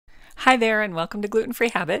Hi there and welcome to Gluten Free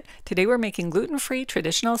Habit. Today we're making gluten-free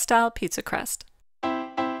traditional style pizza crust.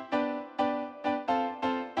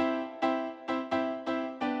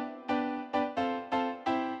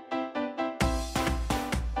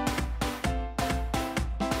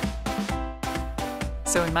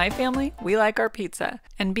 So in my family, we like our pizza,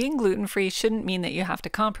 and being gluten-free shouldn't mean that you have to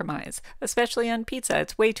compromise, especially on pizza.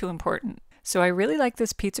 It's way too important. So I really like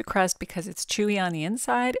this pizza crust because it's chewy on the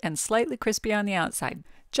inside and slightly crispy on the outside,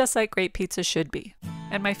 just like great pizza should be.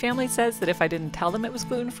 And my family says that if I didn't tell them it was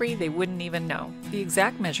gluten-free, they wouldn't even know. The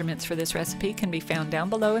exact measurements for this recipe can be found down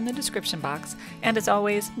below in the description box, and as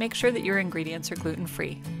always, make sure that your ingredients are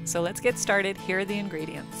gluten-free. So let's get started. Here are the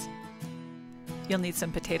ingredients. You'll need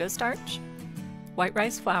some potato starch, white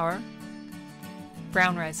rice flour,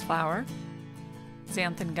 brown rice flour,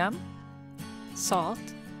 xanthan gum, salt,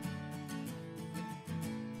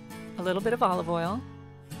 a little bit of olive oil,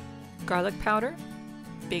 garlic powder,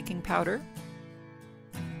 baking powder,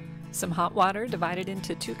 some hot water divided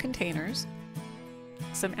into 2 containers,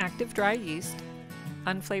 some active dry yeast,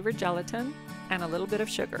 unflavored gelatin, and a little bit of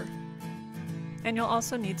sugar. And you'll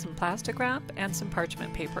also need some plastic wrap and some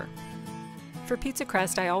parchment paper. For pizza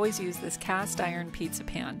crust, I always use this cast iron pizza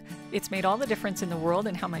pan. It's made all the difference in the world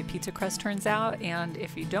in how my pizza crust turns out, and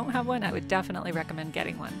if you don't have one, I would definitely recommend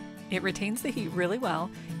getting one. It retains the heat really well,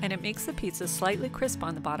 and it makes the pizza slightly crisp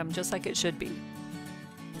on the bottom, just like it should be.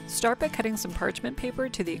 Start by cutting some parchment paper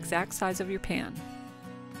to the exact size of your pan.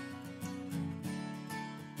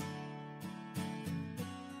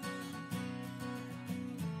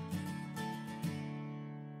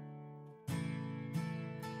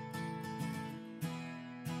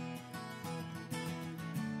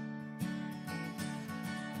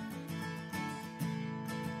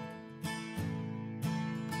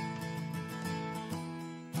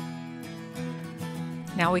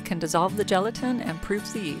 Now we can dissolve the gelatin and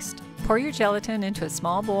proof the yeast. Pour your gelatin into a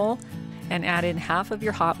small bowl and add in half of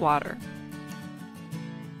your hot water.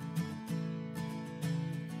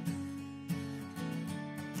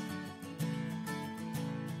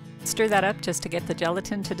 Stir that up just to get the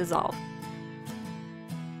gelatin to dissolve.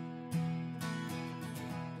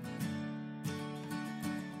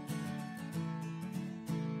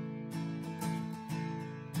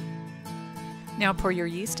 Now pour your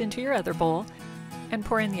yeast into your other bowl and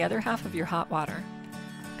pour in the other half of your hot water.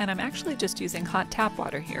 And I'm actually just using hot tap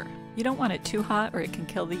water here. You don't want it too hot or it can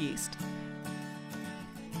kill the yeast.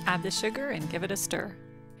 Add the sugar and give it a stir.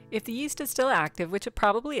 If the yeast is still active, which it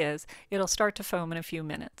probably is, it'll start to foam in a few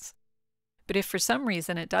minutes. But if for some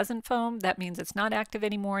reason it doesn't foam, that means it's not active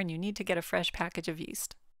anymore and you need to get a fresh package of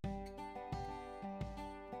yeast.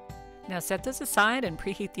 Now set this aside and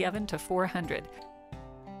preheat the oven to 400.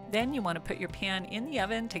 Then you want to put your pan in the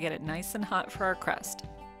oven to get it nice and hot for our crust.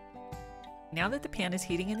 Now that the pan is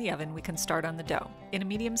heating in the oven, we can start on the dough. In a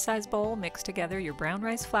medium-sized bowl, mix together your brown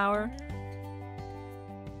rice flour,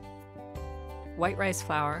 white rice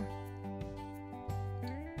flour,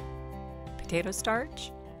 potato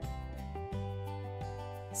starch,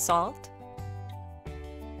 salt,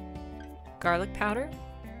 garlic powder,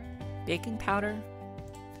 baking powder,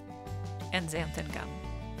 and xanthan gum.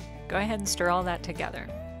 Go ahead and stir all that together.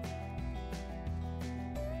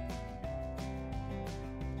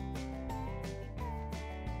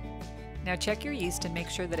 Now check your yeast and make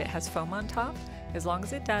sure that it has foam on top. As long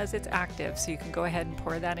as it does, it's active, so you can go ahead and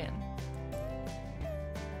pour that in.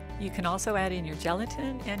 You can also add in your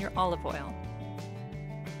gelatin and your olive oil.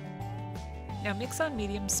 Now mix on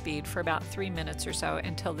medium speed for about 3 minutes or so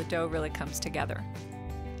until the dough really comes together.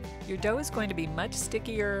 Your dough is going to be much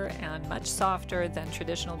stickier and much softer than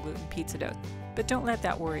traditional gluten pizza dough, but don't let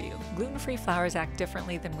that worry you. Gluten-free flours act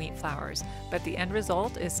differently than wheat flours, but the end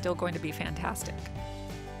result is still going to be fantastic.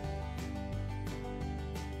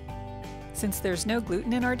 Since there's no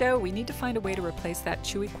gluten in our dough, we need to find a way to replace that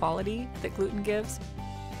chewy quality that gluten gives.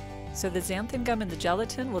 So the xanthan gum and the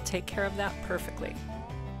gelatin will take care of that perfectly.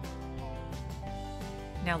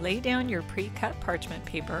 Now lay down your pre-cut parchment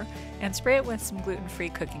paper and spray it with some gluten-free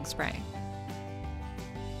cooking spray.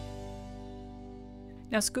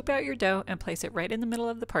 Now scoop out your dough and place it right in the middle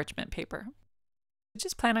of the parchment paper.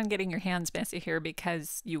 Just plan on getting your hands messy here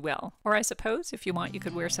because you will. Or I suppose if you want, you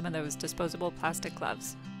could wear some of those disposable plastic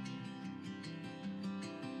gloves.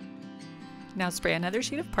 Now spray another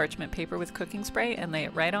sheet of parchment paper with cooking spray and lay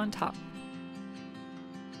it right on top.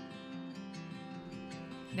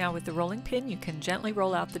 Now with the rolling pin, you can gently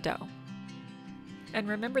roll out the dough. And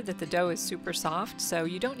remember that the dough is super soft, so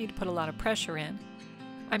you don't need to put a lot of pressure in.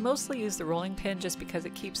 I mostly use the rolling pin just because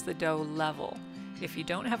it keeps the dough level. If you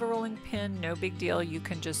don't have a rolling pin, no big deal, you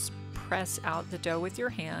can just press out the dough with your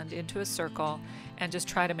hand into a circle and just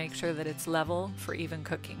try to make sure that it's level for even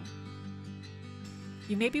cooking.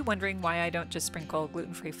 You may be wondering why I don't just sprinkle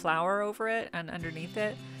gluten-free flour over it and underneath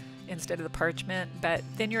it instead of the parchment, but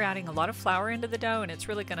then you're adding a lot of flour into the dough and it's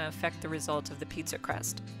really going to affect the result of the pizza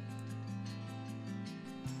crust.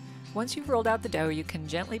 Once you've rolled out the dough, you can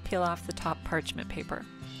gently peel off the top parchment paper.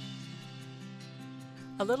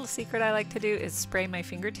 A little secret I like to do is spray my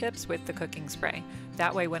fingertips with the cooking spray.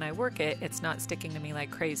 That way when I work it, it's not sticking to me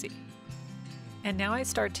like crazy. And now I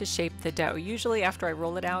start to shape the dough. Usually after I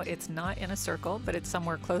roll it out, it's not in a circle, but it's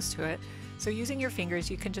somewhere close to it. So using your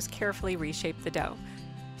fingers, you can just carefully reshape the dough.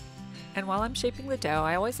 And while I'm shaping the dough,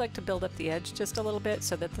 I always like to build up the edge just a little bit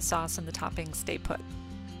so that the sauce and the toppings stay put.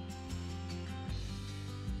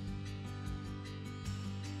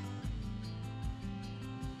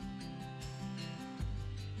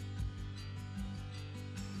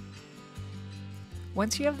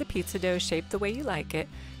 Once you have the pizza dough shaped the way you like it,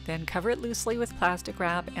 then cover it loosely with plastic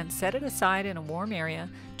wrap and set it aside in a warm area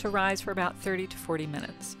to rise for about 30 to 40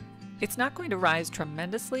 minutes. It's not going to rise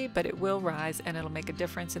tremendously, but it will rise and it'll make a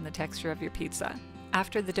difference in the texture of your pizza.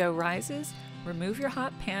 After the dough rises, remove your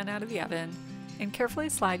hot pan out of the oven and carefully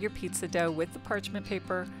slide your pizza dough with the parchment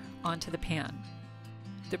paper onto the pan.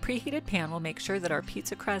 The preheated pan will make sure that our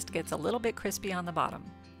pizza crust gets a little bit crispy on the bottom.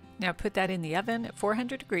 Now put that in the oven at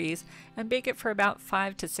 400 degrees and bake it for about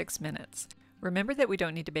 5 to 6 minutes. Remember that we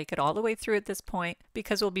don't need to bake it all the way through at this point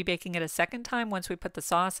because we'll be baking it a second time once we put the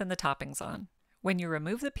sauce and the toppings on. When you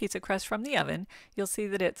remove the pizza crust from the oven, you'll see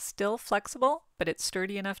that it's still flexible, but it's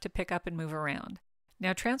sturdy enough to pick up and move around.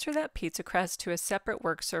 Now transfer that pizza crust to a separate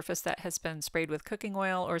work surface that has been sprayed with cooking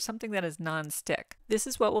oil or something that is non-stick. This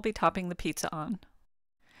is what we'll be topping the pizza on.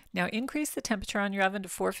 Now increase the temperature on your oven to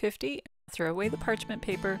 450, throw away the parchment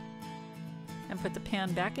paper, and put the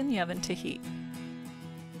pan back in the oven to heat.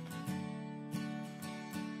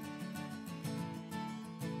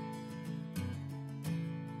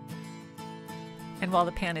 And while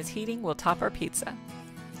the pan is heating, we'll top our pizza.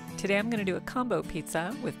 Today I'm going to do a combo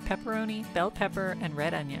pizza with pepperoni, bell pepper, and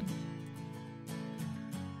red onion.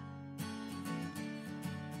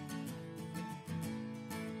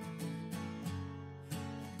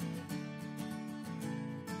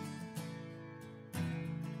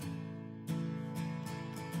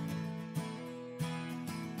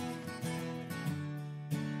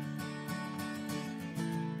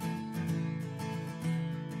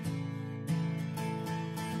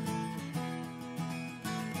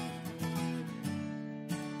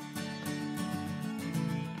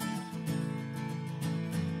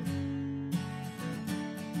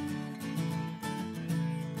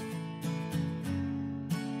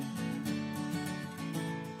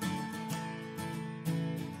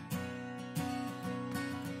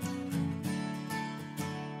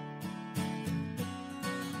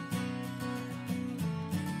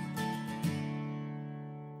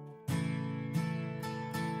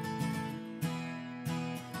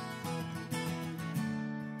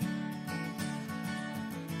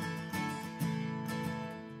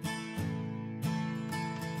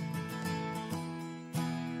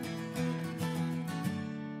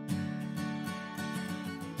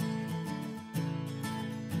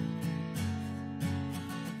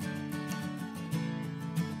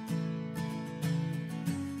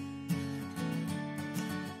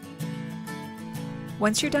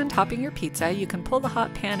 Once you're done topping your pizza, you can pull the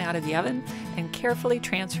hot pan out of the oven and carefully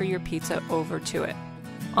transfer your pizza over to it.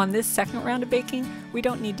 On this second round of baking, we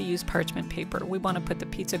don't need to use parchment paper. We want to put the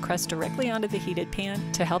pizza crust directly onto the heated pan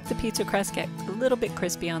to help the pizza crust get a little bit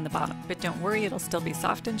crispy on the bottom. But don't worry, it'll still be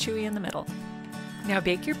soft and chewy in the middle. Now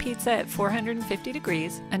bake your pizza at 450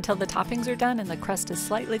 degrees until the toppings are done and the crust is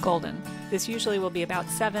slightly golden. This usually will be about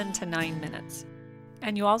 7 to 9 minutes.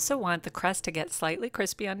 And you also want the crust to get slightly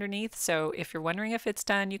crispy underneath, so if you're wondering if it's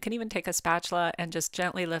done, you can even take a spatula and just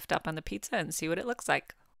gently lift up on the pizza and see what it looks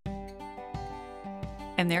like.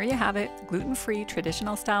 And there you have it, gluten-free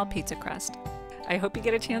traditional style pizza crust. I hope you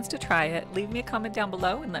get a chance to try it. Leave me a comment down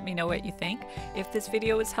below and let me know what you think. If this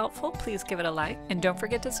video was helpful, please give it a like, and don't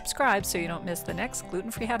forget to subscribe so you don't miss the next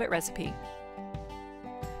gluten-free habit recipe.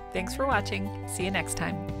 Thanks for watching. See you next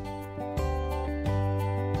time.